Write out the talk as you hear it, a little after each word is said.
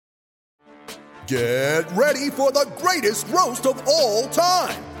Get ready for the greatest roast of all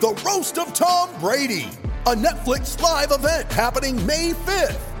time, the Roast of Tom Brady, a Netflix live event happening May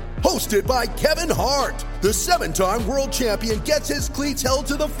 5th. Hosted by Kevin Hart, the 7-time world champion gets his cleats held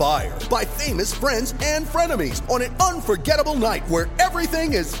to the fire by famous friends and frenemies on an unforgettable night where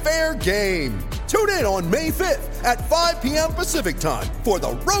everything is fair game. Tune in on May 5th at 5 p.m. Pacific time for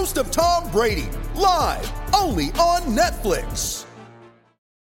the Roast of Tom Brady, live only on Netflix.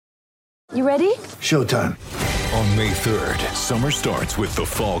 You ready? Showtime. On May 3rd, summer starts with The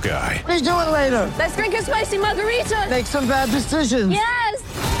Fall Guy. Let's do it later. Let's drink a spicy margarita. Make some bad decisions. Yes!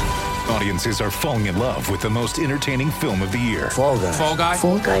 Audiences are falling in love with the most entertaining film of the year. Fall Guy. Fall Guy?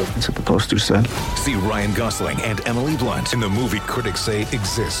 Fall guy. That's what the poster said. See Ryan Gosling and Emily Blunt in the movie critics say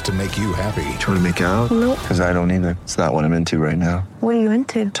exists to make you happy. Trying to make it out? Nope. Because I don't either. It's not what I'm into right now. What are you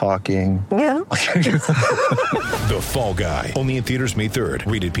into? Talking. Yeah. The Fall Guy. Only in theaters May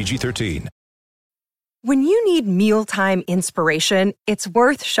 3rd. Rated PG-13. When you need mealtime inspiration, it's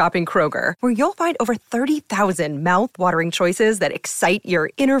worth shopping Kroger, where you'll find over 30,000 mouth-watering choices that excite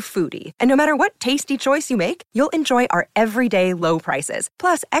your inner foodie. And no matter what tasty choice you make, you'll enjoy our everyday low prices,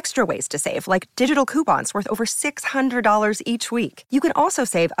 plus extra ways to save, like digital coupons worth over $600 each week. You can also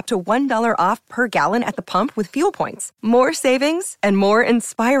save up to $1 off per gallon at the pump with fuel points. More savings and more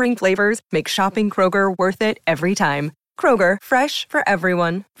inspiring flavors make shopping Kroger worth it every time. Kroger, fresh for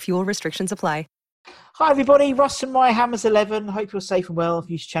everyone. Fuel restrictions apply. Hi everybody, Russ from My Hammers 11. Hope you're safe and well. If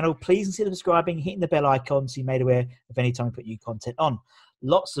you're new to the channel, please consider subscribing, hitting the bell icon so you're made aware of any time we put new content on.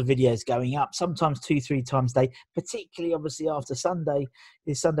 Lots of videos going up, sometimes 2-3 times a day, particularly obviously after Sunday.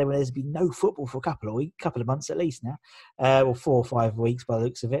 This Sunday when there's been no football for a couple of months at least now, or 4 or 5 weeks by the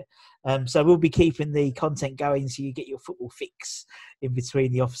looks of it. So we'll be keeping the content going so you get your football fix in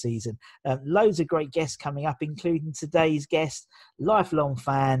between the off season. Loads of great guests coming up, including today's guest, lifelong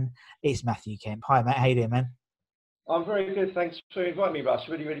fan. It's Matthew Kemp. Hi Matt, how you doing, man? I'm very good. Thanks for inviting me, Russ.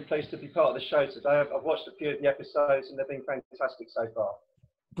 Really, really pleased to be part of the show today. I've watched a few of the episodes and they've been fantastic so far.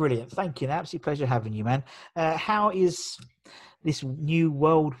 Brilliant. Thank you. An absolute pleasure having you, man. How is this new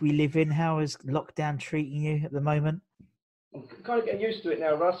world we live in? How is lockdown treating you at the moment? I'm kind of getting used to it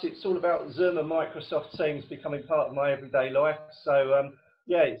now, Russ. It's all about Zoom and Microsoft Teams becoming part of my everyday life. So,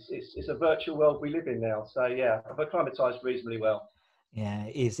 it's a virtual world we live in now. So, yeah, I've acclimatised reasonably well. Yeah,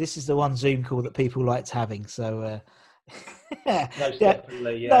 it is. This is the one Zoom call that people liked having. So, Most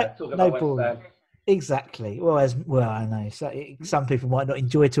definitely, yeah. Talk about West Ham. Exactly. Well, I know. Some people might not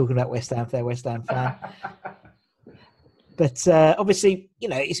enjoy talking about West Ham if they're a West Ham fan. But obviously,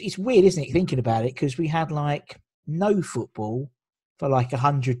 it's weird, isn't it, thinking about it? Because we had no football for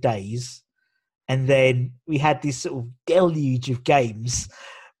 100 days. And then we had this sort of deluge of games,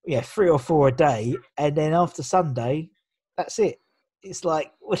 3 or 4 a day. And then after Sunday, that's it. It's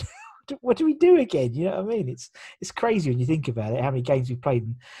like, what do we do again? You know what I mean? It's crazy when you think about it, how many games we've played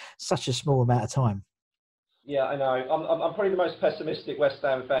in such a small amount of time. Yeah, I know. I'm probably the most pessimistic West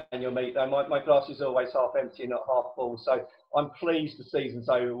Ham fan you'll meet, though. My glass is always half empty and not half full. So I'm pleased the season's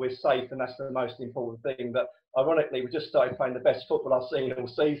over. We're safe, and that's the most important thing. But ironically, we just started playing the best football I've seen all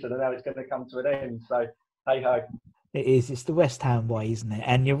season, and now it's going to come to an end. So, hey-ho. It is. It's the West Ham way, isn't it?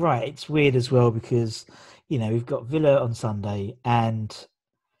 And you're right. It's weird as well because, we've got Villa on Sunday, and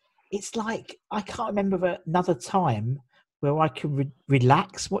it's like I can't remember another time where I can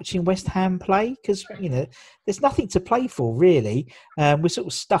relax watching West Ham play because, there's nothing to play for, really. We're sort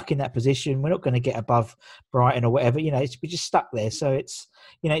of stuck in that position. We're not going to get above Brighton or whatever. We're just stuck there. So it's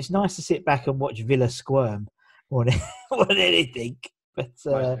nice to sit back and watch Villa squirm more than anything. But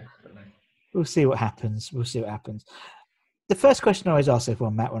we'll see what happens. The first question I always ask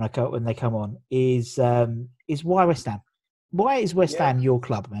everyone, Matt, when they come on is why West Ham? Why is West Ham your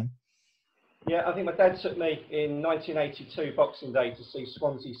club, man? Yeah, I think my dad took me in 1982 Boxing Day to see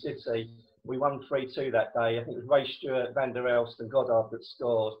Swansea City. We won 3-2 that day. I think it was Ray Stewart, Van der Elst and Goddard that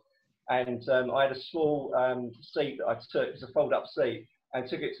scored. And I had a small seat that I took, it was a fold-up seat, and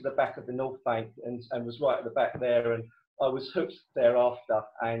took it to the back of the North Bank and was right at the back there. And I was hooked thereafter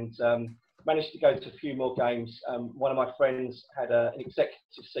and managed to go to a few more games. One of my friends had an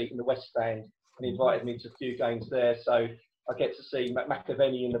executive seat in the West Stand and invited me to a few games there. So I get to see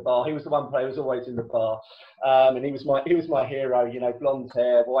McAvenny in the bar. He was the one player who was always in the bar, and he was my hero. Blonde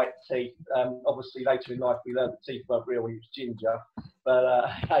hair, white teeth. Obviously, later in life, we learned that teeth weren't real. He was ginger, but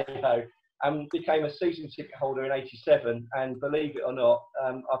hey-ho. And became a season ticket holder in '87. And believe it or not,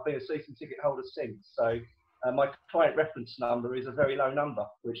 I've been a season ticket holder since. So my client reference number is a very low number,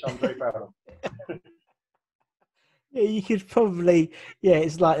 which I'm very proud of. Yeah, you could probably,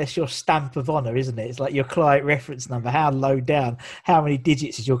 it's like that's your stamp of honour, isn't it? It's like your client reference number. How low down, how many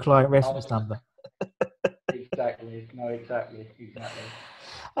digits is your client reference number? exactly. No, exactly.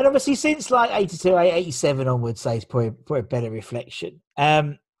 And obviously, since like 82, 87 onwards, say, it's probably a better reflection.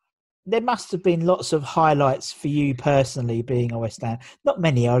 There must have been lots of highlights for you personally being a West Ham. Not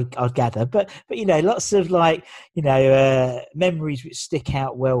many, I'd gather, but lots of memories which stick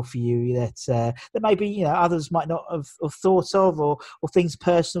out well for you that maybe others might not have thought of, or things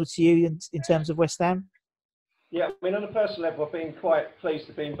personal to you in terms of West Ham. Yeah, I mean, on a personal level, I've been quite pleased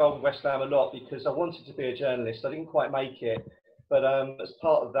to be involved with West Ham a lot because I wanted to be a journalist. I didn't quite make it, but as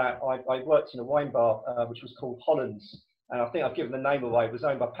part of that, I worked in a wine bar which was called Hollands. And I think I've given the name away. It was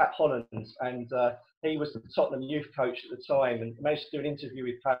owned by Pat Hollands, and he was the Tottenham youth coach at the time, and managed to do an interview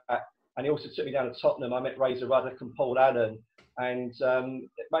with Pat. And he also took me down to Tottenham. I met Razor Ruddock and Paul Allen, and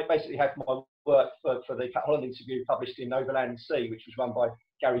basically had my work for the Pat Holland interview published in Overland Sea, which was run by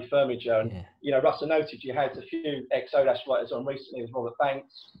Gary Firminger. And Russell noted you had a few ex-ODAS writers on recently, with Robert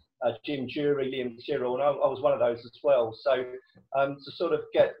Banks, Jim Jury, Liam Tyrrell, and I was one of those as well. So to sort of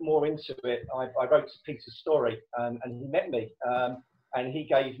get more into it, I wrote to Peter Storey, and he met me, and he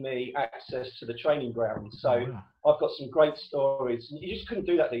gave me access to the training ground. So I've got some great stories. You just couldn't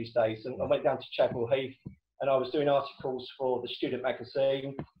do that these days. And I went down to Chapel Heath, and I was doing articles for the Student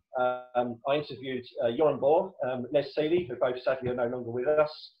magazine. I interviewed Joran Bohr, Les Seeley, who both sadly are no longer with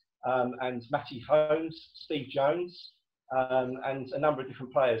us, and Matty Holmes, Steve Jones, and a number of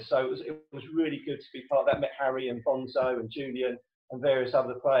different players. So it was really good to be part of that. Met Harry and Bonzo and Julian and various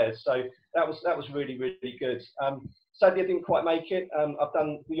other players. So that was really, really good. Sadly, I didn't quite make it. I've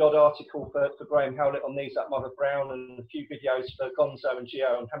done the odd article for Graham Howlett on Knees Up Mother Brown, and a few videos for Gonzo and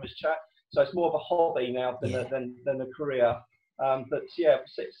Gio on Hammers Chat. So it's more of a hobby now than a career. But yeah,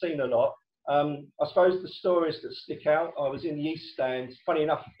 seen a lot. I suppose the stories that stick out, I was in the East Stand, funny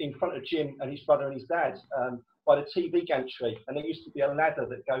enough, in front of Jim and his brother and his dad, by the TV gantry, and there used to be a ladder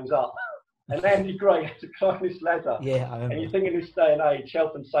that goes up, and Andy Gray had to climb this ladder. Yeah, I remember. And you think in this day and age,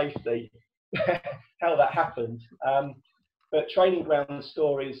 health and safety, how that happened. But training ground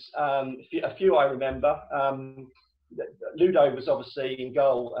stories, a few I remember. Ludo was obviously in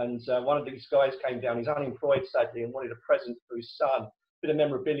goal, and one of these guys came down. He's unemployed, sadly, and wanted a present for his son, a bit of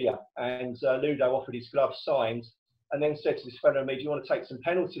memorabilia. And Ludo offered his gloves signed, and then said to this fellow and me, "Do you want to take some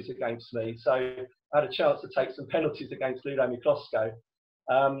penalties against me?" So I had a chance to take some penalties against Ludo Miklosko.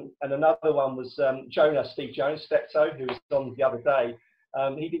 And another one was Jonah, Steve Jones, Steptoe, who was on the other day.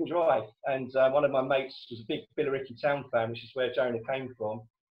 He didn't drive, and one of my mates was a big Billericay Town fan, which is where Jonah came from.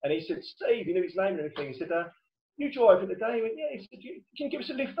 And he said, "Steve," he knew his name and everything. He said, "You drive the day?" He went, "Yeah." He said, "Can you give us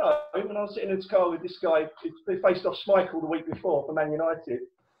a lift home?" And I was sitting in his car with this guy who faced off Schmeichel the week before for Man United.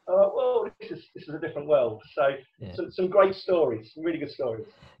 Well, this is a different world. So some great stories, some really good stories.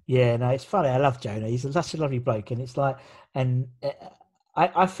 Yeah, no, it's funny. I love Jonah. He's such a lovely bloke, and it's like, and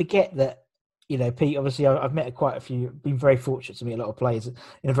I forget that, Pete, obviously I've met quite a few, been very fortunate to meet a lot of players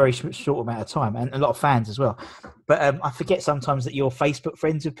in a very short amount of time, and a lot of fans as well. But I forget sometimes that you're Facebook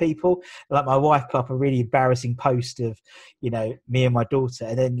friends with people. Like my wife put up a really embarrassing post of, me and my daughter,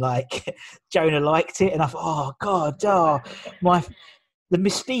 and then like Jonah liked it, and I thought, oh God, the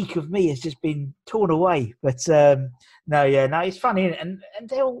mystique of me has just been torn away. But no, it's funny, and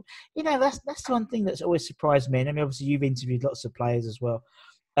they'll, that's the one thing that's always surprised me. And I mean, obviously you've interviewed lots of players as well.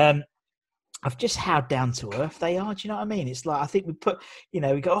 I've just how down to earth they are. Do you know what I mean? It's like, I think we put, we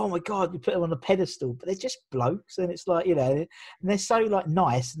go, oh my God, we put them on a pedestal, but they're just blokes, and it's like, and they're so like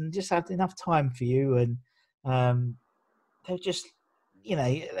nice and just have enough time for you, and they're just,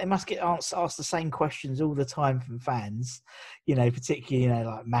 they must get asked the same questions all the time from fans, particularly,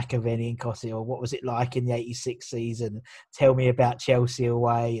 like McAvenny and Cossey, or what was it like in the 86 season? Tell me about Chelsea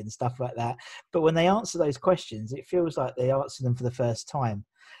away and stuff like that. But when they answer those questions, it feels like they answer them for the first time.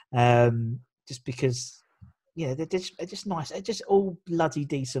 Just because, they're just nice. They're just all bloody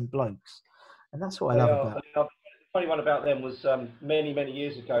decent blokes. And that's what I love about it. The funny one about them was many, many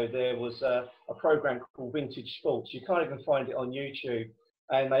years ago, there was a programme called Vintage Sports. You can't even find it on YouTube.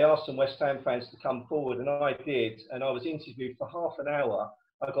 And they asked some West Ham fans to come forward, and I did. And I was interviewed for half an hour.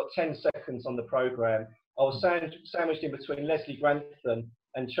 I got 10 seconds on the programme. I was sandwiched in between Leslie Grantham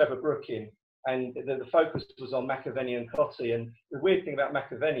and Trevor Brooking. And the focus was on McAvenny and Cottee. And the weird thing about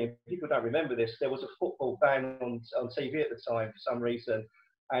McAvenny, people don't remember this, there was a football ban on TV at the time for some reason.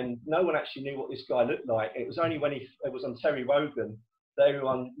 And no one actually knew what this guy looked like. It was only when it was on Terry Wogan that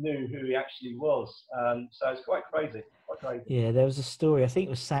everyone knew who he actually was. So it's quite crazy. Yeah, there was a story, I think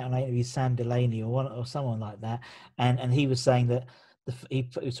it was Saturday Night with Sam Delaney or someone like that. And he was saying that he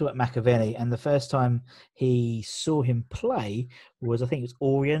was talking about McAvenny, and the first time he saw him play was, I think it was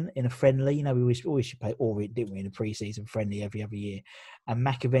Orient in a friendly. We always should play Orient, didn't we, in a pre-season friendly every other year. And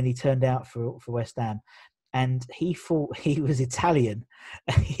McAvenny turned out for West Ham. and he thought he was Italian.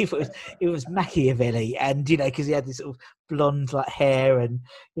 He thought it was Machiavelli, and because he had this sort of blonde like hair, and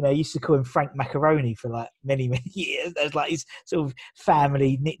he used to call him Frank Macaroni for like many years. That was like his sort of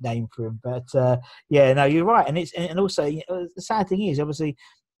family nickname for him. But yeah, no, you're right, and also the sad thing is, obviously,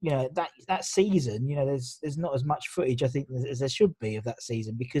 that season, there's not as much footage I think as there should be of that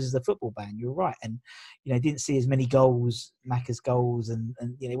season because of the football ban. You're right, and didn't see as many goals, Macca's goals, and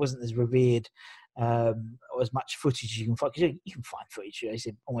it wasn't as revered or as much footage as you can find. Because you can find footage, it's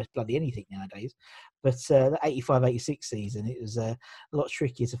almost bloody anything nowadays. But the 85-86 season, it was a lot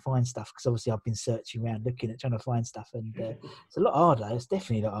trickier to find stuff because obviously I've been searching around, looking at trying to find stuff, and it's a lot harder. It's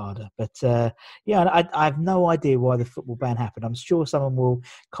definitely a lot harder. But yeah, I have no idea why the football ban happened. I'm sure someone will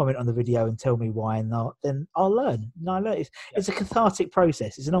comment on the video and tell me why, and then I'll learn. It's a cathartic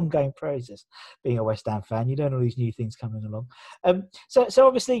process. It's an ongoing process. Being a West Ham fan, you learn all these new things coming along. So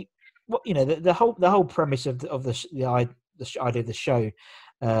obviously, the whole premise of the idea of the show,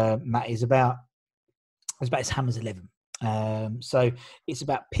 Matt, is about it's Hammers 11. So it's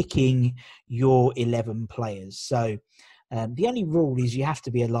about picking your 11 players. So the only rule is you have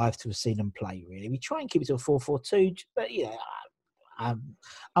to be alive to have seen them play. Really, we try and keep it to a 4-4-2, but I'm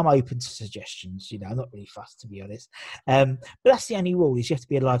open to suggestions. I'm not really fussed, to be honest. But that's the only rule, is you have to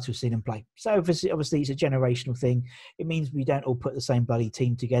be alive to have seen them play. So obviously it's a generational thing. It means we don't all put the same bloody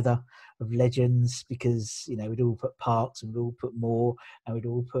team together of legends, because we'd all put Parks and we'd all put Moore and we'd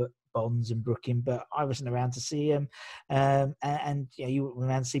all put Bonds and Brooking, but I wasn't around to see him, and you were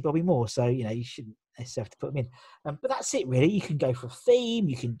around to see Bobby Moore, so you shouldn't necessarily have to put them in. But that's it, really. You can go for a theme,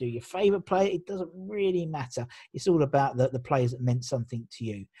 you can do your favourite player. It doesn't really matter. It's all about the players that meant something to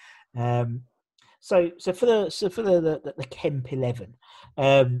you. So for the Kemp 11,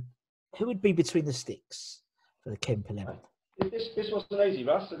 who would be between the sticks for the Kemp 11? This wasn't easy,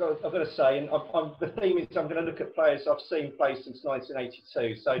 Russ. I've got to say, and the theme is I'm going to look at players I've seen play since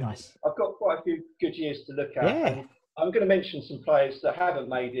 1982. So nice. I've got quite a few good years to look at. Yeah. And I'm going to mention some players that haven't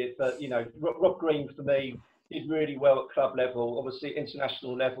made it, but Rob Green for me did really well at club level. Obviously,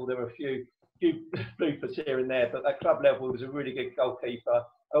 international level, there were a few bloopers here and there, but at club level, he was a really good goalkeeper.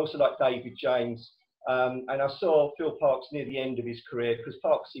 I also like David James. And I saw Phil Parkes near the end of his career, because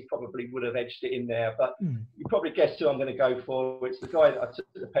Parkes, he probably would have edged it in there. But you probably guessed who I'm going to go for. It's the guy that I took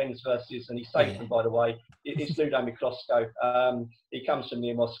the Pens versus, and he saved them, by the way. It's Ludo Miklosko. He comes from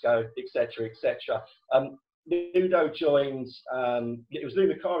near Moscow, etc., etc. Ludo joined, it was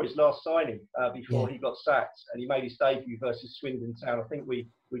Lou Macari's last signing before he got sacked, and he made his debut versus Swindon Town. I think we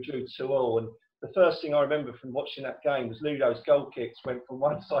drew 2-2. And the first thing I remember from watching that game was Ludo's goal kicks went from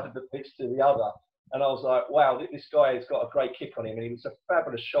one side of the pitch to the other. And I was like, wow, this guy has got a great kick on him. And he was a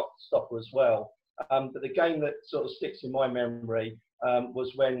fabulous shot stopper as well. But the game that sort of sticks in my memory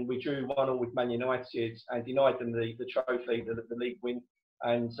was when we drew 1-1 with Man United and denied them the trophy, the league win.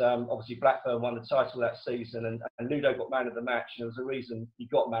 And obviously Blackburn won the title that season. And Ludo got man of the match. And there was a reason he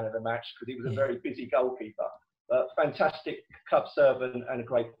got man of the match, because he was a very busy goalkeeper. But fantastic club servant and a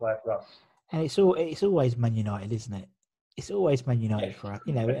great player for us. And it's always Man United, isn't it? It's always Man United for us,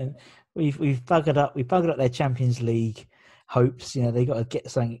 and we've buggered up their Champions League hopes. They got to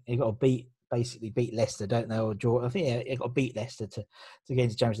get something. They got to beat Leicester, don't they, or draw? I think they got to beat Leicester to get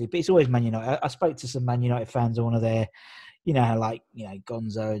into Champions League. But it's always Man United. I spoke to some Man United fans on one of their,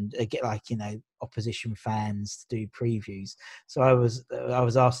 Gonzo, and they get opposition fans to do previews. So I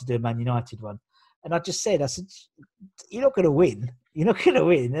was asked to do a Man United one. And I said, you're not going to win. You're not going to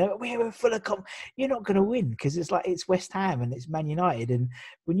win. We're full of You're not going to win, because it's West Ham and it's Man United. And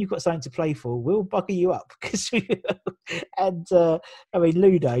when you've got something to play for, we'll bugger you up.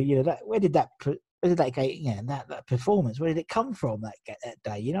 Ludo, where did that game, that performance, where did it come from that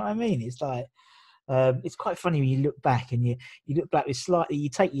day? You know what I mean? It's like, it's quite funny when you look back and you look back with slightly, you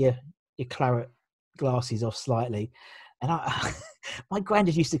take your claret glasses off slightly. And my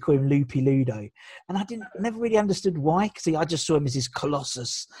granddad used to call him Loopy Ludo, and I never really understood why. Because I just saw him as this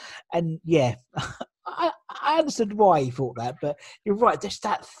colossus, and I understood why he thought that. But you're right, just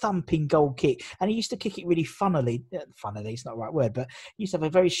that thumping goal kick, and he used to kick it really funnily. Funnily, it's not the right word, but he used to have a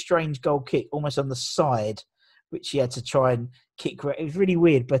very strange goal kick, almost on the side, which he had to try and kick. It was really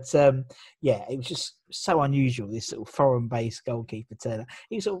weird, but it was just so unusual. This sort of foreign-based goalkeeper turner.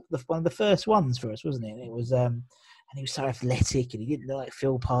 He was sort of one of the first ones for us, wasn't it? And it was. And he was so athletic, and he didn't look like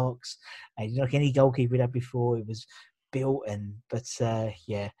Phil Parkes, and he didn't look like any goalkeeper he'd had before. He was built, but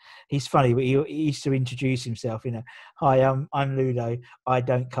he's funny. But he used to introduce himself, hi, I'm Ludo. I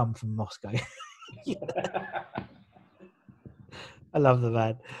don't come from Moscow. I love the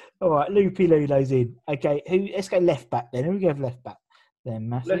man. All right, Loopy Ludo's in. Okay, let's go left back then. Who we go for left back? then,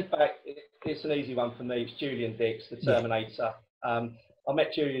 Matthew? Left back, it's an easy one for me. It's Julian Dix, the Terminator. I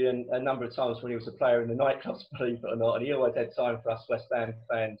met Julian a number of times when he was a player in the nightclubs, believe it or not, and he always had time for us West Ham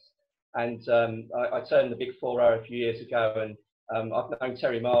fans. And I turned the Big 4-0 a few years ago, and I've known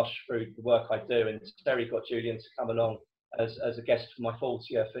Terry Marsh through the work I do, and Terry got Julian to come along as a guest for my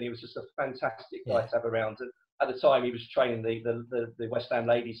 40th, and he was just a fantastic guy to have around. And at the time, he was training the West Ham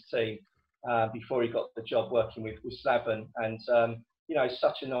ladies team before he got the job working with Slaven, and you know,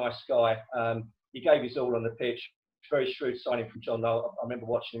 such a nice guy. He gave his all on the pitch. Very shrewd signing from John Knoll. I remember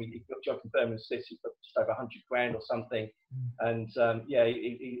watching him. He got a job from Birmingham City for just over 100 grand or something. And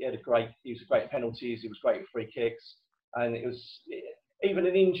he was great at penalties. He was great at free kicks. And it was even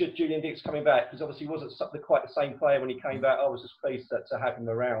an injured Julian Dix coming back, because obviously he wasn't quite the same player when he came back. I was just pleased to have him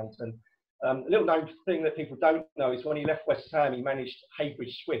around. And a little known thing that people don't know is when he left West Ham, he managed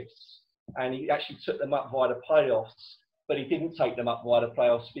Heybridge Swifts, and he actually took them up via the playoffs. But he didn't take them up via the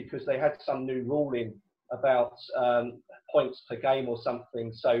playoffs because they had some new ruling about points per game or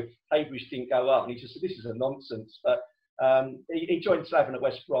something. So Heybridge didn't go up, and he just said, this is a nonsense. But he joined Slaven at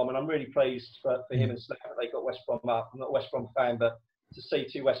West Brom, and I'm really pleased for him and Slaven that they got West Brom up. I'm not a West Brom fan, but to see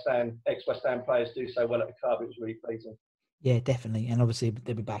two ex-West Ham players do so well at the club, it was really pleasing. Yeah, definitely. And obviously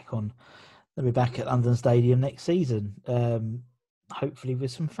they'll be back at London Stadium next season, hopefully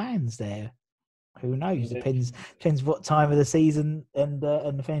with some fans there. Who knows? Depends what time of the season and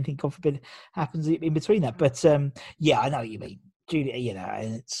if anything, God forbid, happens in between that. But I know what you mean, Julian. You know,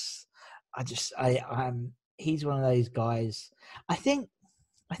 and he's one of those guys. I think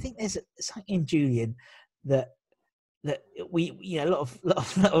there's something in Julian that we a lot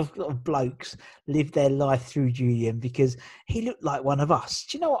of blokes live their life through Julian, because he looked like one of us.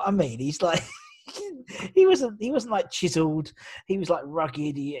 Do you know what I mean? He's like. He wasn't like chiseled. He was like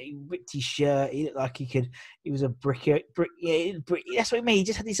rugged. He ripped his shirt. He looked like he was a brick. That's what I mean. He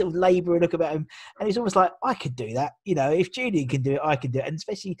just had this sort of labourer look about him, and it's almost like, I could do that. You know, if Julian can do it, I can do it. And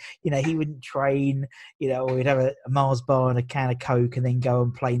especially, you know, he wouldn't train. You know, or he'd have a Mars bar and a can of Coke, and then go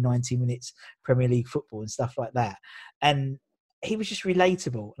and play 90 minutes Premier League football and stuff like that. And he was just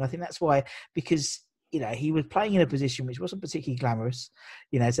relatable, and I think that's why, because. You know, he was playing in a position which wasn't particularly glamorous,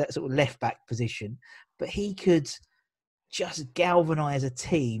 you know, it's that sort of left-back position. But he could just galvanise a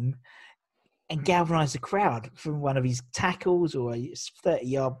team and galvanise the crowd from one of his tackles or a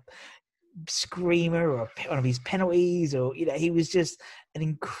 30-yard screamer or one of his penalties. Or, you know, he was just an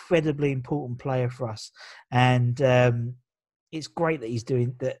incredibly important player for us. And it's great that he's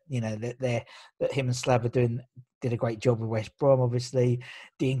doing that, you know, that him and Slav did a great job with West Brom, obviously.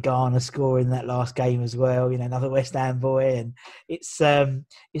 Dean Garner scoring that last game as well, you know, another West Ham boy. And it's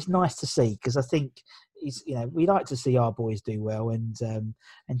nice to see, because I think we like to see our boys do well. And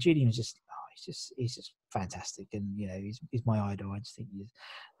Julian's he's just fantastic. And, you know, he's my idol. I just think he's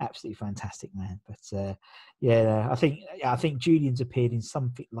absolutely fantastic, man. But I think Julian's appeared in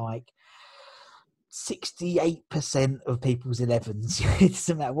something like 68% of people's 11s. It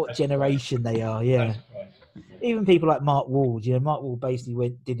doesn't matter what generation they are. Yeah. Even people like Mark Ward, you know, Mark Ward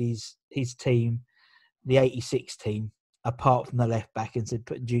basically did his team, the 86 team, apart from the left back, and said,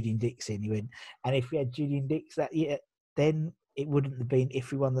 put Julian Dix in. He went, and if we had Julian Dix that year, then it wouldn't have been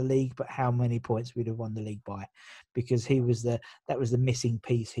if we won the league, but how many points we'd have won the league by, because that was the missing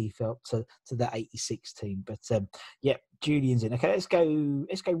piece, he felt, to that 86 team. But Julian's in. Okay, let's go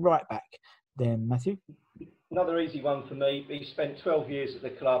right back then, Matthew. Another easy one for me. He spent 12 years at the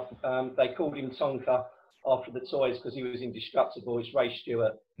club. They called him Tonka after the toys because he was indestructible. It's Ray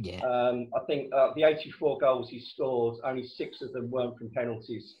Stewart. Yeah. I think the 84 goals he scored, only 6 of them weren't from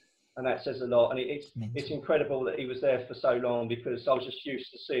penalties, and that says a lot. And it's incredible that he was there for so long, because I was just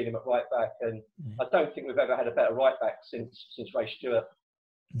used to seeing him at right back, and I don't think we've ever had a better right back since Ray Stewart.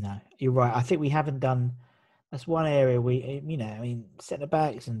 No, you're right. I think we haven't done. That's one area centre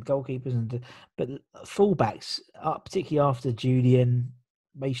backs and goalkeepers, but full backs, particularly after Julian,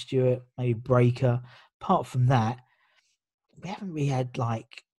 Ray Stewart, maybe Breaker. Apart from that, we haven't really had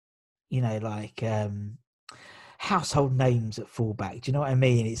household names at fullback. Do you know what I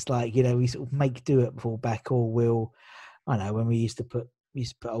mean? It's like, you know, we sort of make do at fullback, or when we used to put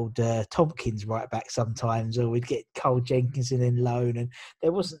old Tompkins right back sometimes, or we'd get Carl Jenkinson in loan, and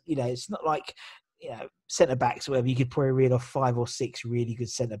there wasn't, you know, it's not like, you know, centre backs or whatever. You could probably reel off 5 or 6 really good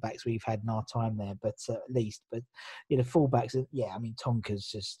centre backs we've had in our time there, but at least. But, you know, full backs, yeah, I mean, Tonka's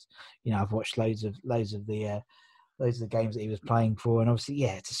just, you know, I've watched loads of the games that he was playing for, and obviously,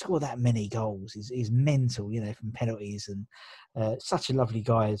 yeah, to score that many goals is mental, you know, from penalties, and such a lovely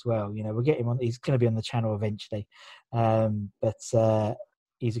guy as well. You know, we'll get him on. He's going to be on the channel eventually, but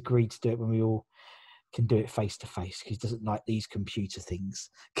he's agreed to do it when we all can do it face to face because he doesn't like these computer things.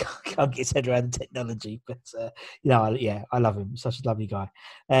 Can't get his head around the technology, but I love him. Such a lovely guy.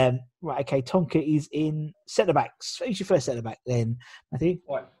 Right, okay. Tonka is in centre backs. Who's your first centre back then, Matthew?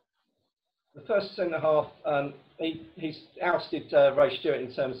 Right. The first centre half, he's ousted Ray Stewart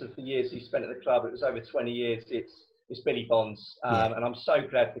in terms of the years he spent at the club. It was over 20 years. It's Billy Bonds, and I'm so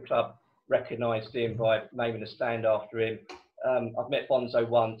glad the club recognised him by naming a stand after him. I've met Bonzo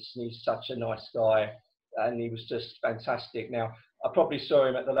once, and he's such a nice guy, and he was just fantastic. Now, I probably saw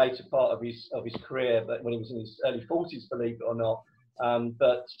him at the later part of his career, but when he was in his early 40s, believe it or not.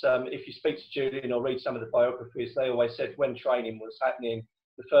 But if you speak to Julian or read some of the biographies, they always said when training was happening,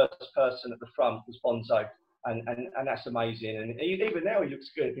 the first person at the front was Bonzo, and that's amazing. And even now he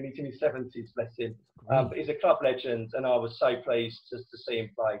looks good, and he's in his 70s, bless him. But he's a club legend, and I was so pleased to see him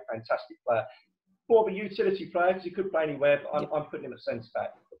play. Fantastic player. More of a utility player because he could play anywhere, but I'm putting him at centre back.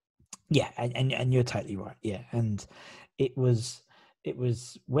 Yeah, and you're totally right. Yeah, and it was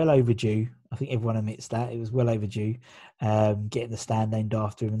well overdue. I think everyone admits that it was well overdue. Getting the stand named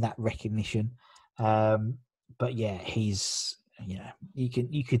after him and that recognition. But yeah, he's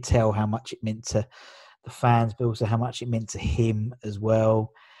you could tell how much it meant to the fans, but also how much it meant to him as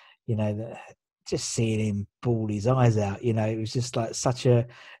well. Just seeing him bawl his eyes out. It was just like such an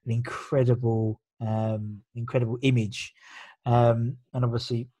incredible image, and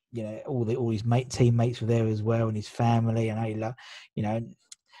obviously all his teammates were there as well, and his family, and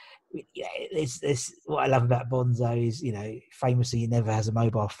it's what I love about Bonzo is famously he never has a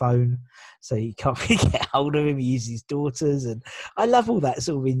mobile phone, so you can't really get hold of him. He uses his daughters, and I love all that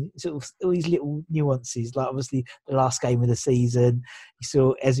sort of all these little nuances. Like obviously the last game of the season, he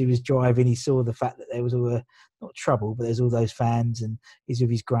saw as he was driving, he saw the fact that there was all not trouble, but there's all those fans, and he's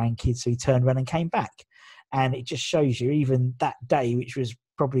with his grandkids, so he turned around and came back. And it just shows you, even that day, which was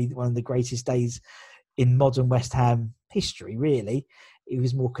probably one of the greatest days in modern West Ham history, really, he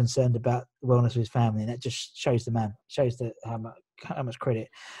was more concerned about the wellness of his family, and that just shows the man, how much credit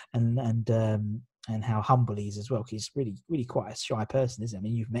and how humble he is as well. 'Cause he's really, really quite a shy person, isn't he? I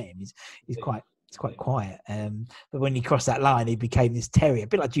mean, you've met him. He's quite quiet. But when he crossed that line, he became this terrier, a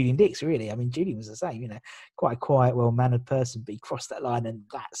bit like Julian Dix, really. I mean, Julian was the same, quite a quiet, well-mannered person, but he crossed that line and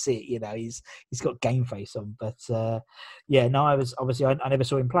that's it. He's got game face on. But I never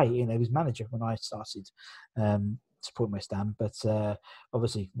saw him play. He was manager when I started supporting West Ham, but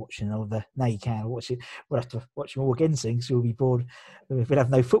obviously watching all the now you can watch it. We'll have to watch them all again soon because we'll be bored. We'll have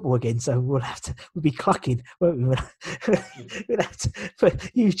no football again, so we'll be clucking. Won't we? We'll have to put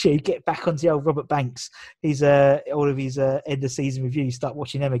YouTube, get back onto the old Robert Banks. All of his end of season reviews. Start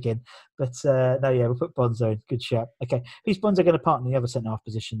watching them again. But we'll put Bonzo in. Good shout. Okay, who's Bonzo going to partner in the other centre half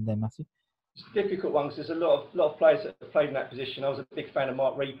position then, Matthew? It's a difficult one because there's a lot of players that have played in that position. I was a big fan of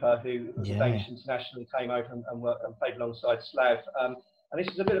Mark Reaper, who was a Danish international and came over and played alongside Slav. And this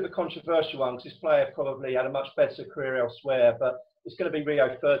is a bit of a controversial one because this player probably had a much better career elsewhere, but it's going to be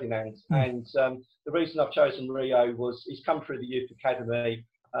Rio Ferdinand. And the reason I've chosen Rio was he's come through the youth academy.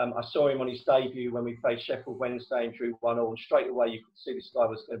 I saw him on his debut when we played Sheffield Wednesday and drew 1-1, and straight away you could see this guy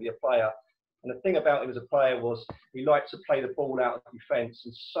was going to be a player. And the thing about him as a player was he liked to play the ball out of defence,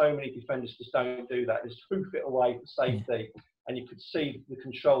 and so many defenders just don't do that. Just hoof it away for safety, and you could see the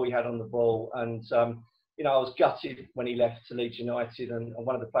control he had on the ball. And I was gutted when he left to Leeds United, and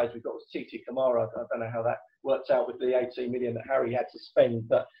one of the players we got was Titi Kamara. I don't know how that worked out with the 18 million that Harry had to spend,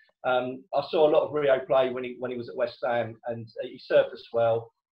 but I saw a lot of Rio play when he was at West Ham, and he served us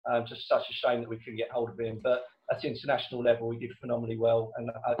well. Just such a shame that we couldn't get hold of him, but at international level, he did phenomenally well, and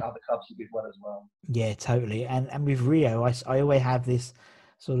other clubs he did well as well. Yeah, totally. And with Rio, I always have this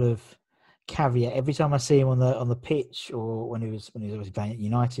sort of caveat every time I see him on the pitch, or when he was obviously playing at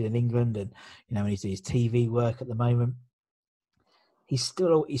United in England, and when he's doing his TV work at the moment. He's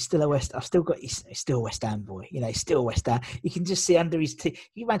still a West Ham boy. He's still West Ham. You can just see under his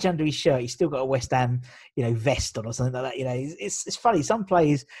you imagine under his shirt, he's still got a West Ham, vest on or something like that. It's funny. Some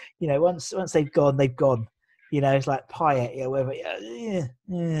players, once they've gone, they've gone. It's like Payet, whatever.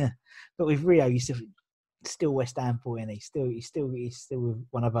 Yeah. But with Rio, he's still West Ham boy, and he's still with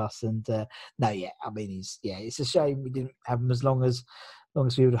one of us. And it's a shame we didn't have him as long as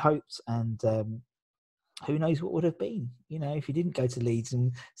we would have hoped. And who knows what would have been, if he didn't go to Leeds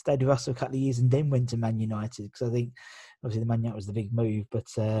and stayed with us for a couple of years and then went to Man United. Because I think, obviously, the Man United was the big move. But,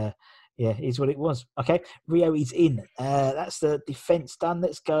 it is what it was. Okay, Rio is in. That's the defence done.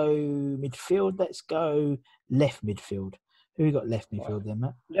 Let's go midfield. Let's go left midfield. Who we got left midfield then,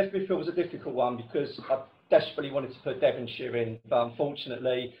 Matt? Left midfield was a difficult one because I desperately wanted to put Devonshire in. But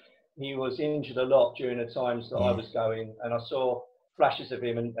unfortunately, he was injured a lot during the times that I was going. And I saw flashes of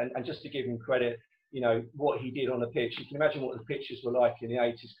him. And just to give him credit, you know, what he did on the pitch. You can imagine what the pitches were like in the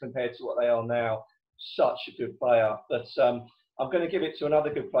 80s compared to what they are now. Such a good player. But I'm going to give it to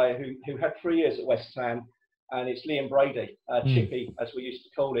another good player who had 3 years at West Ham, and it's Liam Brady, Chippy, as we used to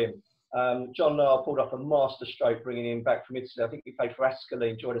call him. John Niall pulled off a master stroke bringing him back from Italy. I think he played for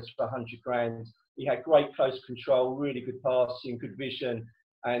Ascoli, joined us for 100 grand. He had great close control, really good passing, good vision,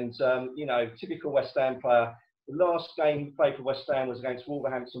 and, you know, typical West Ham player. The last game he played for West Ham was against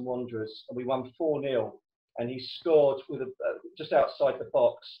Wolverhampton Wanderers, and we won 4-0. And he scored with just outside the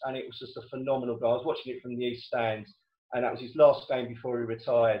box, and it was just a phenomenal goal. I was watching it from the East Stand, and that was his last game before he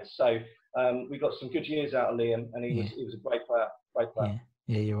retired. So we got some good years out of Liam, and he was a great player. Great player.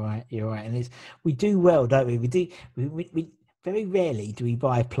 Yeah, you're right. And we do well, don't we? We very rarely do we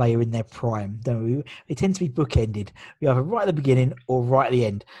buy a player in their prime, don't we? It tends to be bookended. We either right at the beginning or right at the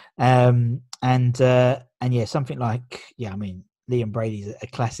end. And yeah, something like, I mean, Liam Brady's a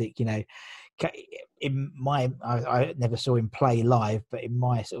classic, you know. I never saw him play live, but in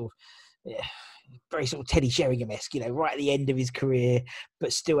my sort of very sort of Teddy Sheringham-esque, you know, right at the end of his career,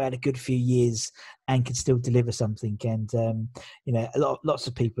 but still had a good few years and could still deliver something. And you know, lots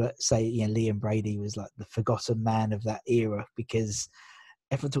of people say, you know, Liam Brady was like the forgotten man of that era because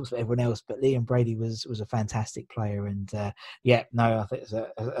everyone talks about everyone else, but Liam Brady was a fantastic player. And I think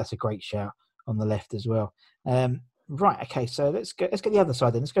that's a great shout on the left as well. Right, okay, so let's get the other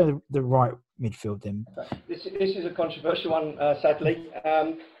side then. Let's go to the right midfield then. This is a controversial one, sadly.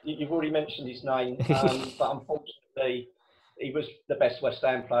 You've already mentioned his name, but unfortunately, he was the best West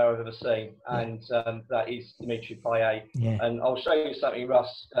Ham player I've ever seen, and that is Dimitri Payet. Yeah. And I'll show you something,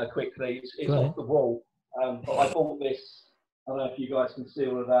 Russ, quickly. It's off the wall, but I bought this. I don't know if you guys can see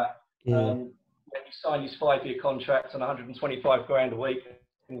all of that. Yeah. When he signed his 5-year contract on 125 grand a week,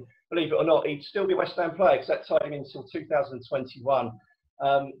 and believe it or not, he'd still be a West Ham player because that tied him until 2021.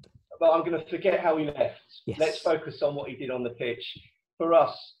 But I'm going to forget how he left. Yes. Let's focus on what he did on the pitch. For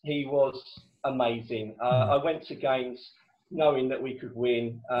us, he was amazing. I went to games knowing that we could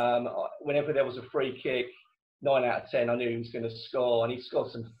win. Whenever there was a free kick, 9 out of 10, I knew he was going to score, and he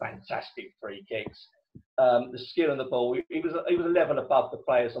scored some fantastic free kicks. The skill on the ball, he was a level above the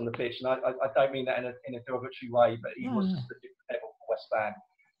players on the pitch, and I don't mean that in a derogatory way, but he was just a different level for West Ham.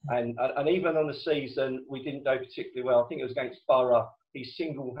 And even on the season, we didn't go particularly well. I think it was against Borough. He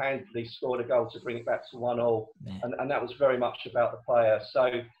single-handedly scored a goal to bring it back to 1-1, and that was very much about the player. So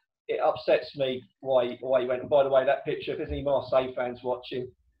it upsets me why he went. And by the way, that picture, if there's any Marseille fans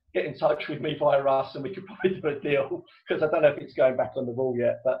watching, get in touch with me via us, and we could probably do a deal, because I don't know if it's going back on the wall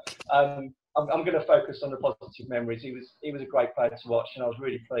yet. But I'm going to focus on the positive memories. He was a great player to watch, and I was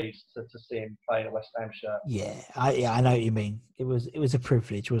really pleased to see him play in a West Ham shirt. Yeah, I know what you mean. It was a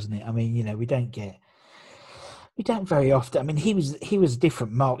privilege, wasn't it? I mean, you know, we don't very often. I mean, he was a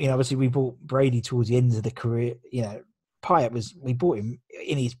different mark. You know, obviously we bought Brady towards the end of the career. You know, Payet we bought him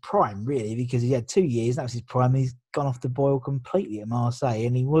in his prime really, because he had 2 years. That was his prime. He's gone off the boil completely at Marseille,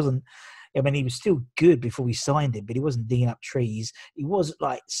 and he wasn't. I mean, he was still good before we signed him, but he wasn't digging up trees. He was,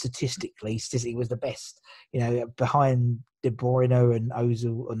 like, statistically, he was the best, you know, behind De Bruyne and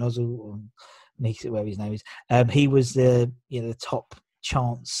Ozil, or whatever his name is. He was the top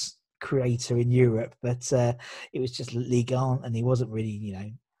chance creator in Europe, but it was just Ligue 1, and he wasn't really, you know,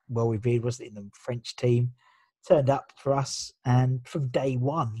 well revered, wasn't in the French team. Turned up for us, and from day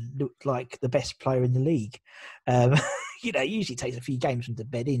one looked like the best player in the league. You know, it usually takes a few games from to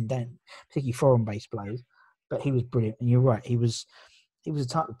bed in, particularly foreign-based players. But he was brilliant, and you're right. He was the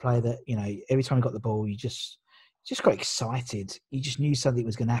type of player that, you know, every time he got the ball, you just got excited. You just knew something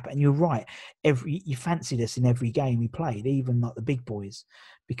was going to happen. And you're right. You fancied us in every game we played, even like the big boys,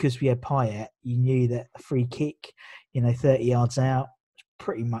 because we had Payet. You knew that a free kick, you know, 30 yards out,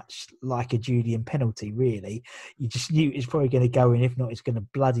 pretty much like a Julian penalty, really. You just knew it's probably going to go in. If not, it's going to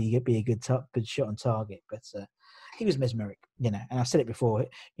bloody be a good shot on target. But he was mesmeric, you know. And I said it before,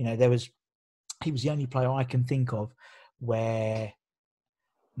 you know, he was the only player I can think of where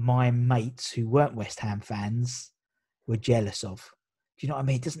my mates who weren't West Ham fans were jealous of. Do you know what I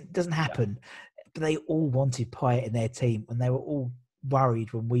mean? It doesn't happen. Yeah. But they all wanted Payet in their team, and they were all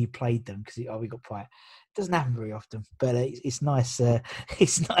worried when we played them because we got Payet. It doesn't happen very often, but it's nice.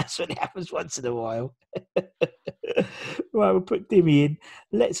 It's nice when it happens once in a while. Right, we'll put Dimmy in.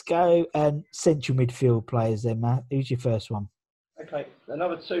 Let's go central midfield players then, Matt. Who's your first one? Okay,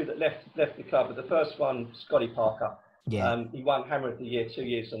 another two that left the club. But the first one, Scotty Parker. Yeah. He won Hammer of the Year 2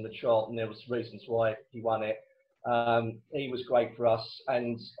 years on the trot, and there was reasons why he won it. He was great for us,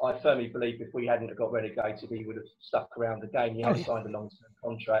 and I firmly believe if we hadn't got relegated, he would have stuck around the game. He had signed a long-term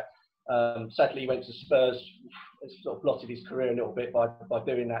contract. Sadly, he went to Spurs. It sort of blotted his career a little bit by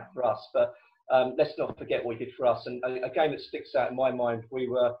doing that for us. But let's not forget what he did for us. And a game that sticks out in my mind, it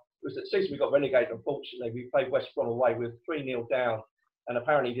was the season we got relegated, unfortunately. We played West Brom away with 3-0 down, and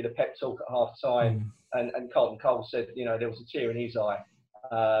apparently he did a pep talk at half time. And Carlton Cole said, there was a tear in his eye.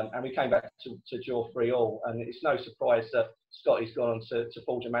 And we came back to draw 3-3. And it's no surprise that Scotty's gone on to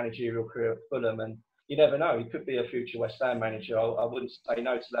forge a managerial career at Fulham. And you never know, he could be a future West Ham manager. I wouldn't say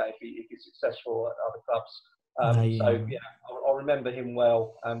no to that if he's successful at other clubs. I'll remember him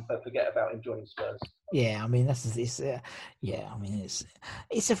well, but forget about him joining Spurs. Yeah, I mean it's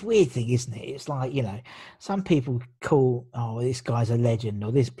a weird thing, isn't it? It's like, some people call, this guy's a legend,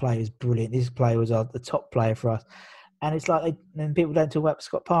 or this player is brilliant, this player was the top player for us, and it's like then people don't talk about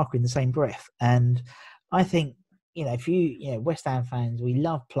Scott Parker in the same breath. And I think if West Ham fans, we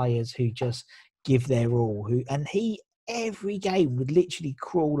love players who just give their all. Every game would literally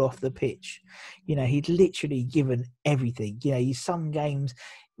crawl off the pitch. He'd literally given everything. Some games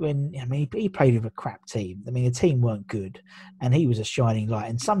when, he played with a crap team. The team weren't good, and he was a shining light.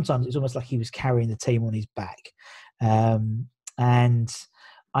 And sometimes it's almost like he was carrying the team on his back. And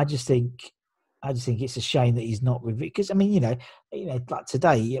I just think it's a shame that he's not with it. Because, like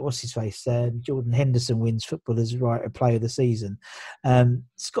today, what's his face? Jordan Henderson wins Footballer's Player of the Season.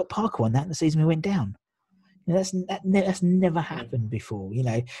 Scott Parker won that in the season we went down. That's never happened before.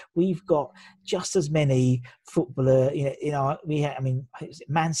 We've got just as many footballer.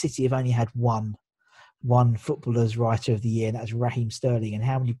 Man City have only had one Footballer's Writer of the Year, and that's Raheem Sterling. And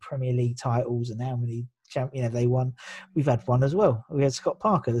how many Premier League titles and how many they won? We've had one as well. We had Scott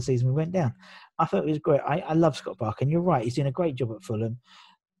Parker the season we went down. I thought it was great. I love Scott Parker, and you're right. He's doing a great job at Fulham.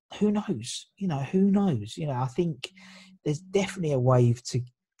 Who knows? Who knows? I think there's definitely a wave to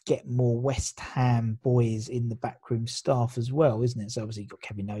get more West Ham boys in the backroom staff as well, isn't it? So obviously you've got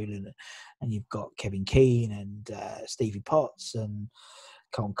Kevin Nolan, and you've got Kevin Keane, and Stevie Potts, and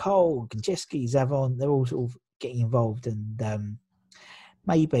Colin Cole, Konchesky, Zavon. They're all sort of getting involved, and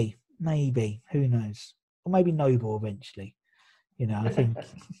maybe, who knows? Or maybe Noble eventually. I think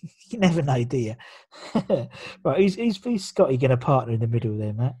you never know, do you? Right, who's Scotty going to partner in the middle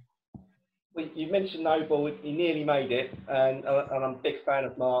there, Matt? Well, you mentioned Noble. He nearly made it, and I'm a big fan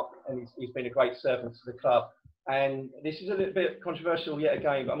of Mark, and he's been a great servant to the club. And this is a little bit controversial yet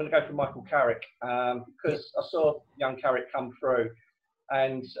again, but I'm going to go for Michael Carrick because I saw young Carrick come through.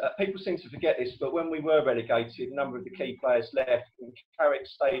 And people seem to forget this, but when we were relegated, a number of the key players left, and Carrick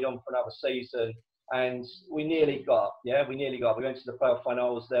stayed on for another season. And we nearly got. We went to the playoff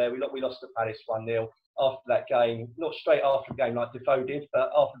finals there. We lost to Palace 1-0. After that game, not straight after the game like Defoe did, but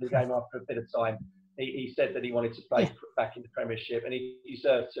after the game, after a bit of time, he said that he wanted to play back in the Premiership, and he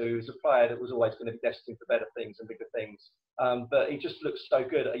deserved to. He was a player that was always going to be destined for better things and bigger things. But he just looked so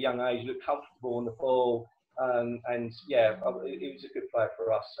good at a young age, looked comfortable on the ball, he was a good player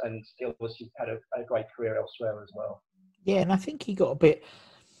for us, and he obviously had a great career elsewhere as well. Yeah, and I think he got a bit...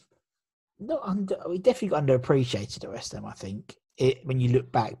 we definitely got underappreciated at West Ham, I think. When you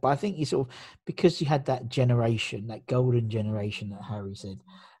look back, but I think you sort of, because you had that generation, that golden generation that Harry said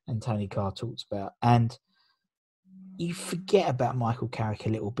and Tony Carr talked about, and you forget about Michael Carrick a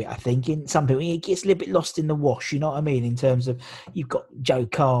little bit. I think in some people he gets a little bit lost in the wash. You know what I mean? In terms of you've got Joe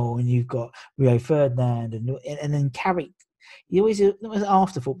Cole and you've got Rio Ferdinand and then Carrick. He always, not as an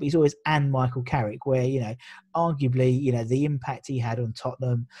afterthought, but he's always and Michael Carrick, where, arguably, the impact he had on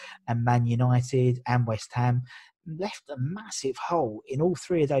Tottenham and Man United and West Ham left a massive hole in all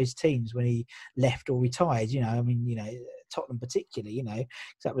three of those teams when he left or retired. Tottenham particularly, because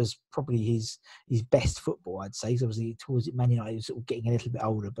that was probably his best football, I'd say. Obviously, towards Man United, he was sort of getting a little bit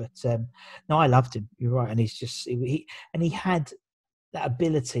older. But no, I loved him. You're right, and he had that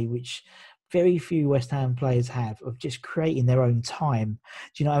ability which very few West Ham players have, of just creating their own time.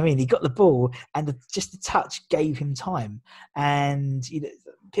 Do you know what I mean? He got the ball, and just the touch gave him time. And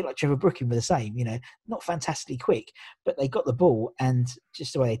people like Trevor Brooking were the same. Not fantastically quick, but they got the ball, and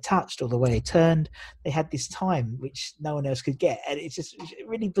just the way they touched or the way they turned, they had this time which no one else could get. And it's just a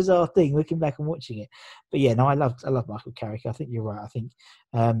really bizarre thing looking back and watching it. But yeah, no, I love Michael Carrick. I think you're right.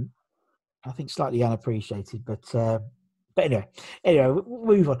 I think slightly unappreciated, but anyway, we'll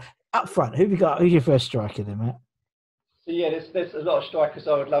move on. Up front, who have you got? Who's your first striker then, Matt? So yeah, there's a lot of strikers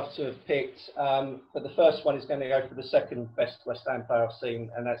I would love to have picked, but the first one is going to go for the second best West Ham player I've seen,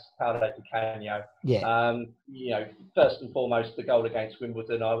 and that's Paolo Di Canio. Yeah. First and foremost, the goal against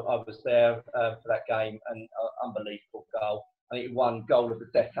Wimbledon. I was there for that game, and unbelievable goal. I think he won goal of the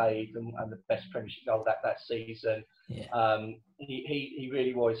decade and the best Premiership goal that season. Yeah. He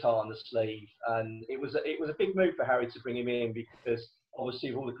really wore his heart on the sleeve, and it was a big move for Harry to bring him in, because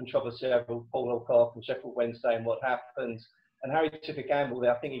obviously with all the controversy over Paul Alcock and Sheffield Wednesday and what happened, And Harry took a gamble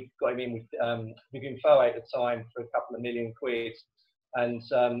there. I think he got him in with Vivian Foe at the time for a couple of million quid. And,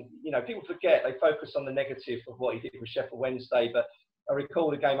 people forget, they focus on the negative of what he did with Sheffield Wednesday. But I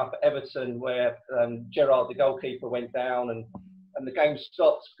recall the game up at Everton where Gerrard, the goalkeeper, went down and the game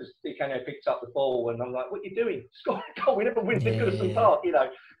stopped because Di Canio picked up the ball. And I'm like, what are you doing? Score a goal. We never win at Goodison Park.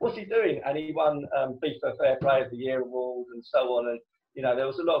 What's he doing? And he won FIFA Fair Play of the Year award and so on. And, there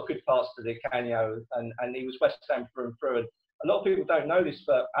was a lot of good parts to Di Canio and he was West Ham through and through. And a lot of people don't know this,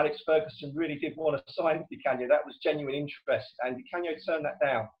 but Alex Ferguson really did want to sign Di Canio. That was genuine interest. And Di Canio turned that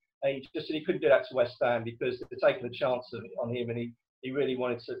down. And he just said he couldn't do that to West Ham because they'd taken a chance on him and he really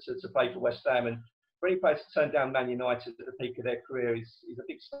wanted to play for West Ham. And for any player to turn down Man United at the peak of their career is a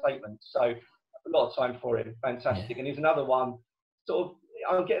big statement. So a lot of time for him. Fantastic. Yeah. And he's another one. Sort of,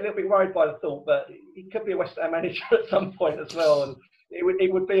 I'm getting a little bit worried by the thought, but he could be a West Ham manager at some point as well. And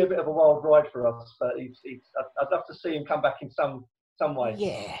it would be a bit of a wild ride for us. But I'd love to see him come back in some way.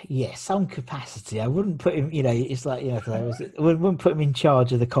 Yeah, some capacity. I wouldn't put him. It's like I wouldn't put him in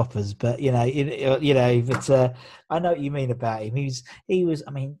charge of the Coppers. But But I know what you mean about him. He was.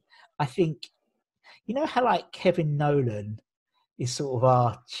 I mean, I think how like Kevin Nolan is sort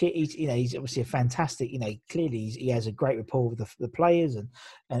of he's obviously a fantastic. Clearly he has a great rapport with the players and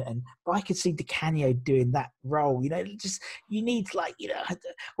but I could see Di Canio doing that role. Just you need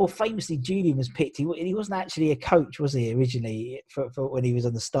or famously Julian was picked. He wasn't actually a coach, was he originally for when he was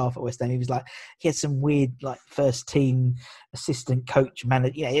on the staff at West Ham? He was he had some weird first team assistant coach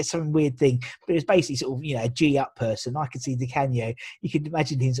manager. He had some weird thing, but it was basically sort of a G up person. I could see Di Canio. You could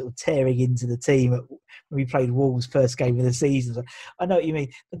imagine him sort of tearing into the team when we played Wolves' first game of the season. So I know what you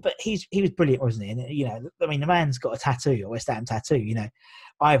mean, but he was brilliant, wasn't he? And the man's got a tattoo, a West Ham tattoo.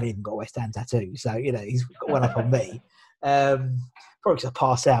 I haven't even got a West Ham tattoo, so he's got one up on me. Probably because I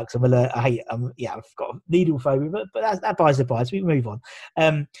pass out because I'm alert. I've got needle phobia, but that buys the buy. So we move on.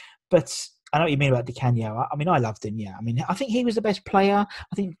 But I know what you mean about Di Canio. I mean, I loved him. Yeah, I mean, I think he was the best player.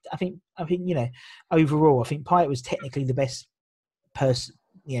 I think overall, I think Payet was technically the best person.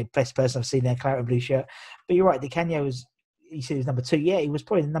 Best person I've seen in a claret and blue shirt. But you're right, Di Canio was. He said he was number 2. Yeah, he was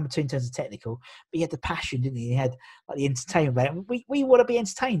probably the number 2 in terms of technical, but he had the passion, didn't he? He had the entertainment about it. We want to be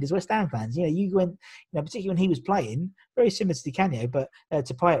entertained as West Ham fans. You went, particularly when he was playing, very similar to Di Canio, but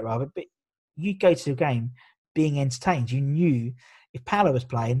to Payet rather. But you'd go to a game being entertained. You knew if Paolo was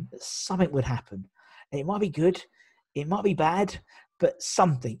playing, something would happen. And it might be good, it might be bad, but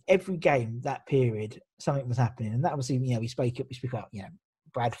something. Every game that period, something was happening, and that was we speak about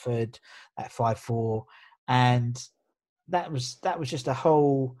Bradford at 5-4, and that was just a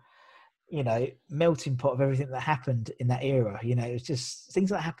whole, melting pot of everything that happened in that era. It was just things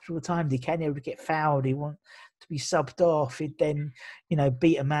that happened all the time. Di Canio would get fouled. He wanted to be subbed off. He'd then,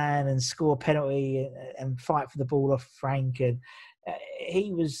 beat a man and score a penalty and fight for the ball off Frank. And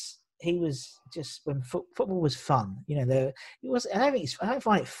he was just when football was fun. It was. I don't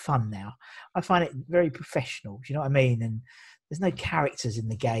find it fun now. I find it very professional. Do you know what I mean? And there's no characters in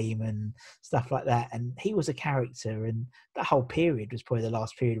the game and stuff like that. And he was a character, and that whole period was probably the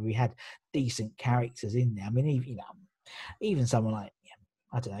last period where we had decent characters in there. I mean, even someone like,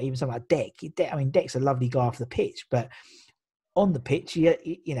 I don't know, even someone like Deck. I mean, Deck's a lovely guy off the pitch, but on the pitch,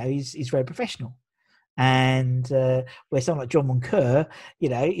 he's very professional. And where someone like John Moncur,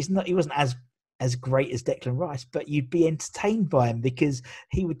 he wasn't as great as Declan Rice, but you'd be entertained by him because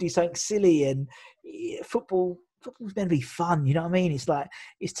he would do something silly. And football's meant to be fun, you know what I mean? It's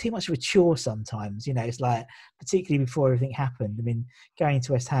it's too much of a chore sometimes, it's particularly before everything happened. I mean, going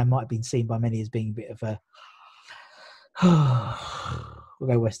to West Ham might have been seen by many as being a bit of a we'll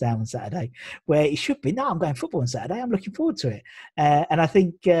go West Ham on Saturday, where it should be, no, I'm going football on Saturday, I'm looking forward to it. And I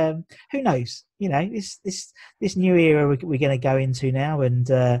think, who knows, this new era we're going to go into now, and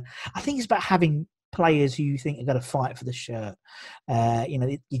I think it's about having players who you think are going to fight for the shirt.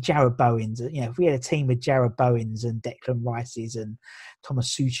 Your Jarrod Bowens. If we had a team with Jarrod Bowens and Declan Rice's and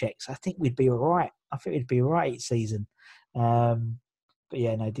Thomas Souček's, I think we'd be all right. I think we'd be all right each season. But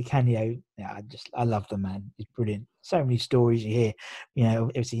yeah, no, Di Canio, I love the man. He's brilliant. So many stories you hear.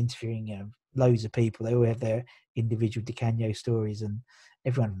 Obviously interviewing loads of people. They all have their individual Di Canio stories, and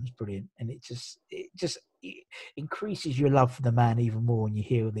every one of them is brilliant. And it just increases your love for the man even more when you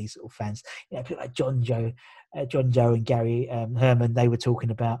hear all these sort of fans. People like John Joe and Gary Herman. They were talking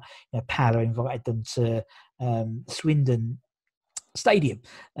about Paolo invited them to Swindon Stadium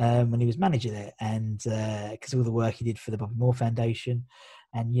when he was manager there, and because of all the work he did for the Bobby Moore Foundation.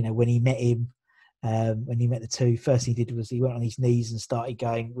 And when he met him, when he met the two, first he did was he went on his knees and started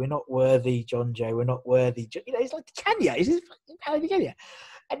going, "We're not worthy, John Joe. We're not worthy." He's like Di Canio. He's fucking Paolo Di Canio.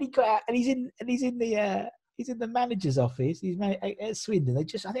 And he got out, and he's in the He's in the manager's office. He's at Swindon. I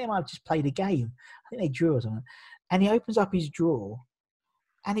think they might have just played a game. I think they drew or something. And he opens up his drawer,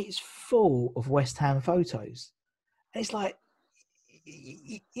 and it's full of West Ham photos. And it's like,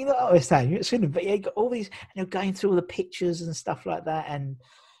 you know what West Ham, you're at Swindon, but you got all these, and you're going through all the pictures and stuff like that. And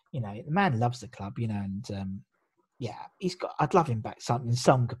the man loves the club, and I'd love him back in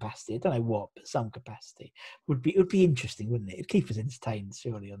some capacity. I don't know what, but some capacity would be interesting, wouldn't it? It'd keep us entertained,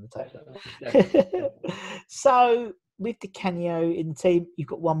 surely, on the table. So, with Di Canio in the team, you've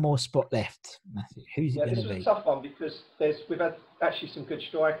got one more spot left, Matthew. Who's it going to be? This was a tough one because we've had actually some good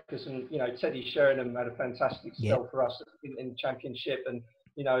strikers, and Teddy Sheringham had a fantastic spell for us in the Championship, and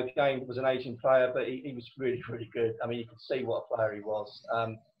again was an aging player, but he was really, really good. I mean, you could see what a player he was.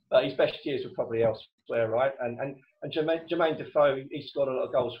 But his best years were probably elsewhere, right? And Jermaine Defoe, he scored a lot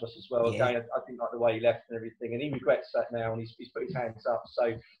of goals for us as well. Yeah. Again, I think like the way he left and everything, and he regrets that now, and he's put his hands up.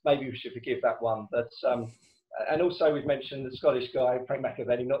 So maybe we should forgive that one. But and also we've mentioned the Scottish guy, Frank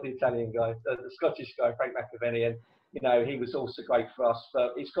McAvenny, not the Italian guy, the Scottish guy, Frank McAvenny, and he was also great for us.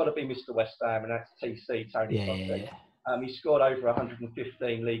 But it's got to be Mr. West Ham, and that's TC, Tony Cottee. He scored over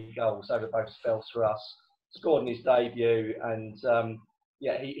 115 league goals over both spells for us. Scored in his debut, and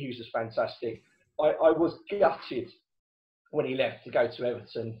he was just fantastic. I was gutted when he left to go to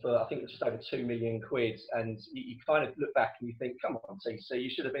Everton for, I think it was just over £2 million. And you kind of look back and you think, come on, TC, you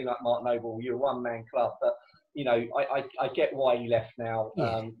should have been like Mark Noble. You're a one-man club. But, I get why he left now.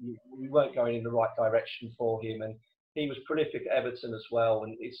 We weren't going in the right direction for him. And he was prolific at Everton as well.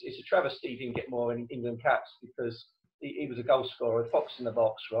 And it's a travesty he didn't get more in England caps because he was a goal scorer, a fox in the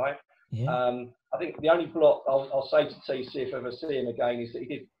box, right? Yeah. I think the only blot I'll say to TC if I ever see him again is that he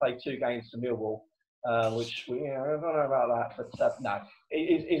did play 2 games for Millwall, which I don't know about that, but no,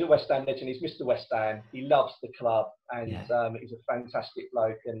 he's a West Ham legend. He's Mr. West Ham. He loves the club, and he's a fantastic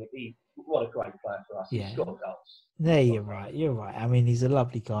bloke, and what a great player for us. He's got goals. No, you're right. I mean, he's a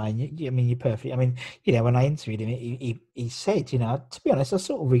lovely guy, and you're perfect. I mean, when I interviewed him, he said, to be honest, I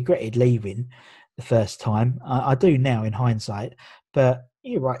sort of regretted leaving the first time. I do now in hindsight, but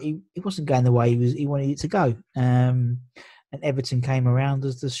you're right. He wasn't going the way he wanted it to go. And Everton came around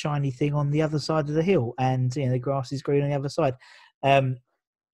as the shiny thing on the other side of the hill, and the grass is green on the other side.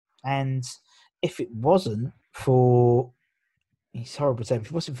 And if it wasn't for, it's horrible to say, if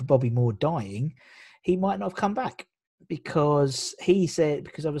it wasn't for Bobby Moore dying, he might not have come back because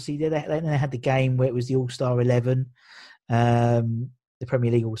obviously they had the game where it was the All-Star 11, the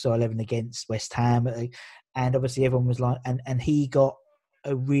Premier League All-Star 11 against West Ham, and obviously everyone was like, and he got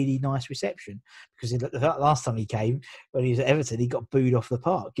a really nice reception because the last time he came when he was at Everton, he got booed off the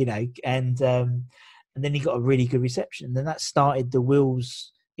park, and then he got a really good reception. And then that started the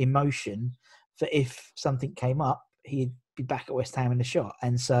wheels in motion for if something came up, he'd be back at West Ham in a shot.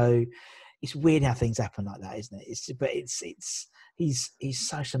 And so it's weird how things happen like that, isn't it? He's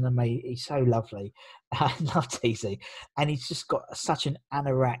such an amazing, he's so lovely. I love TC, and he's just got such an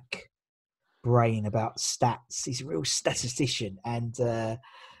anorak brain about stats. He's a real statistician, and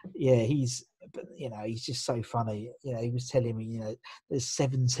he's just so funny. He was telling me, there's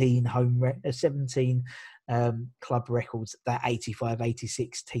 17 club records that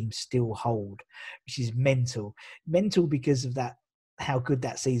 85-86 teams still hold, which is mental because of that, how good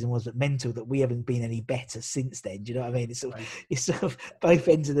that season was, but mental that we haven't been any better since then. Do you know what I mean? It's sort of both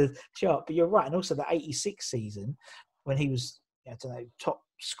ends of the chart. But you're right, and also the 86 season when he was, top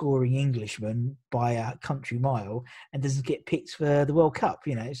scoring Englishman by a country mile and doesn't get picked for the World Cup.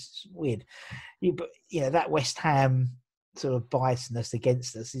 It's weird. But that West Ham sort of biasness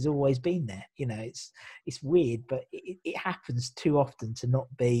against us has always been there. It's weird, but it happens too often to not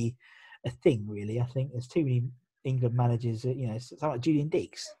be a thing, really. I think there's too many England managers, it's like Julian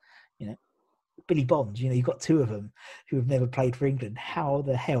Diggs, Billy Bonds, you've got 2 of them who have never played for England. How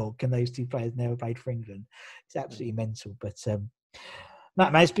the hell can those 2 players never played for England? It's absolutely mental. But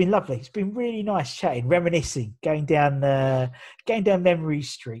man, it's been lovely. It's been really nice chatting, reminiscing, going down memory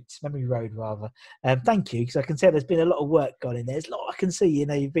road rather. Thank you, because I can tell there's been a lot of work gone in there. There's a lot I can see.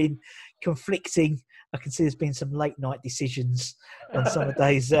 You've been conflicting. I can see there's been some late night decisions on some of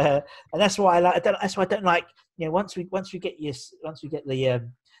days, and that's why I like. That's why I don't like. Once we get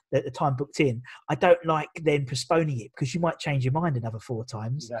the time booked in, I don't like then postponing it because you might change your mind another 4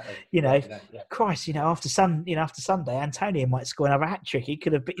 times. Exactly. Christ, after Sunday, Antonio might score another hat trick. He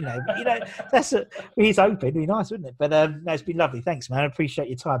could have been, that's he's open. It'd be nice, wouldn't it? But no, it's been lovely. Thanks, man. I appreciate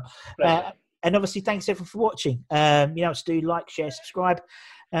your time. And obviously, thanks everyone for watching. To do, like, share, subscribe.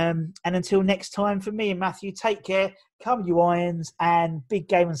 And until next time, for me and Matthew, take care. Come you Irons, and big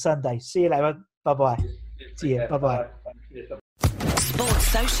game on Sunday. See you later. Bye bye. See you. Bye bye. Sports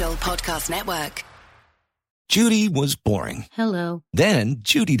Social Podcast Network. Judy was boring. Hello. Then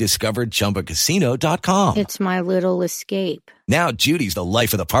Judy discovered ChumbaCasino.com. It's my little escape. Now Judy's the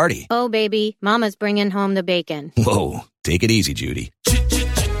life of the party. Oh, baby, mama's bringing home the bacon. Whoa, take it easy, Judy.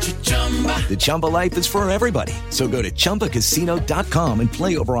 The Chumba life is for everybody. So go to ChumbaCasino.com and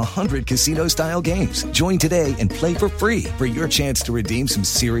play over 100 casino-style games. Join today and play for free for your chance to redeem some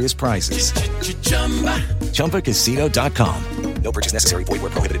serious prizes. ChumbaCasino.com. No purchase necessary. Void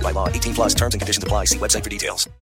where prohibited by law. 18 plus terms and conditions apply. See website for details.